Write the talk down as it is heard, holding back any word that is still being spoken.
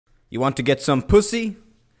You want to get some pussy?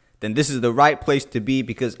 Then this is the right place to be,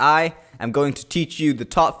 because I am going to teach you the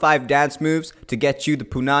top 5 dance moves to get you the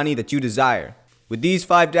punani that you desire. With these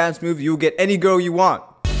 5 dance moves, you'll get any girl you want.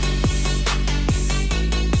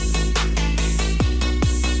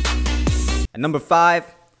 At number 5,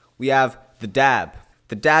 we have the dab.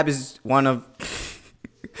 The dab is one of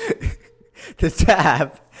the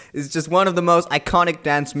dab is just one of the most iconic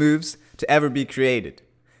dance moves to ever be created.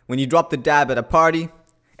 When you drop the dab at a party,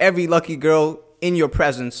 every lucky girl in your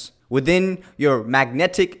presence, within your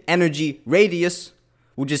magnetic energy radius,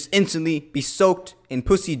 will just instantly be soaked in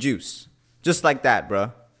pussy juice. Just like that,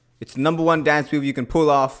 bruh. It's the number 1 dance move you can pull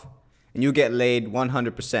off, and you'll get laid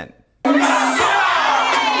 100%.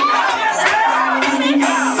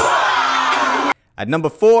 At number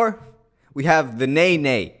 4, we have the Nae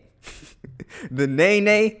Nae. The Nae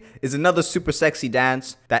Nae is another super sexy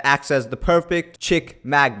dance that acts as the perfect chick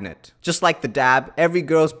magnet. Just like the dab, every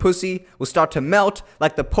girl's pussy will start to melt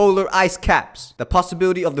like the polar ice caps. The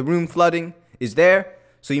possibility of the room flooding is there,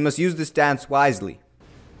 so you must use this dance wisely.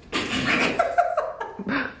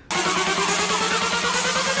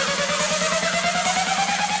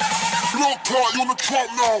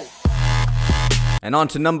 And on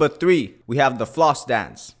to number 3, we have the floss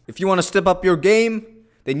dance. If you want to step up your game,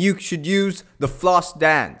 then you should use the floss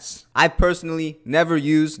dance. I personally never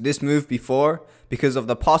used this move before because of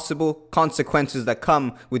the possible consequences that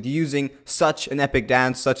come with using such an epic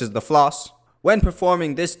dance such as the floss. When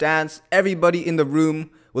performing this dance, everybody in the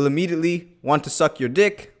room will immediately want to suck your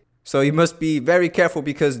dick. So you must be very careful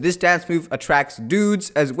because this dance move attracts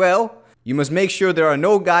dudes as well. You must make sure there are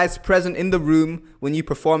no guys present in the room when you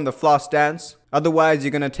perform the floss dance. Otherwise,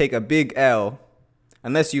 you're gonna take a big L.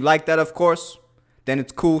 Unless you like that, of course, then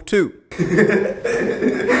it's cool too.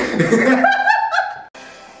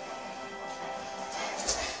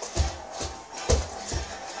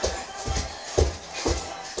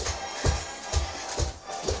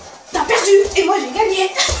 T'as perdu et moi j'ai gagné.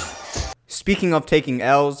 Speaking of taking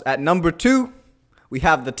L's, at number 2, we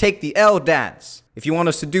have the take the L dance. If you want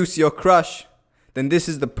to seduce your crush, then this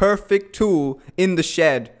is the perfect tool in the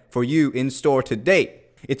shed for you in store to date.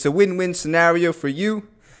 It's a win-win scenario for you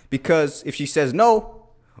because if she says no,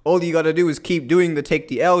 all you gotta do is keep doing the take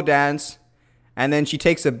the L dance and then she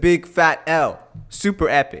takes a big fat L. Super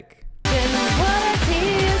epic.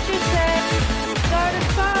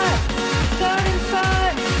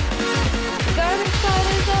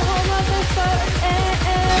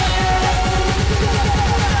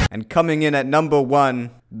 And coming in at number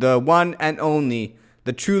 1, the one and only,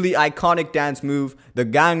 the truly iconic dance move, the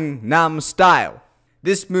Gangnam style.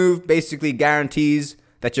 This move basically guarantees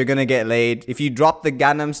that you're gonna get laid. If you drop the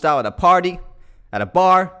Gangnam style at a party, at a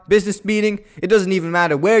bar, business meeting, it doesn't even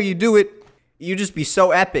matter where you do it. You just be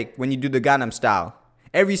so epic when you do the Gangnam style.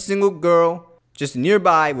 Every single girl just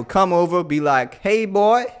nearby will come over, be like, hey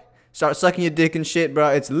boy, start sucking your dick and shit, bro.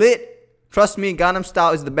 It's lit. Trust me, Gangnam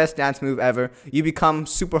style is the best dance move ever. You become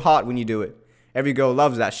super hot when you do it. Every girl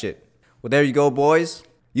loves that shit. Well, there you go, boys.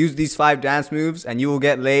 Use these 5 dance moves and you will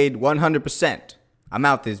get laid 100%. I'm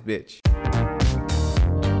out this bitch.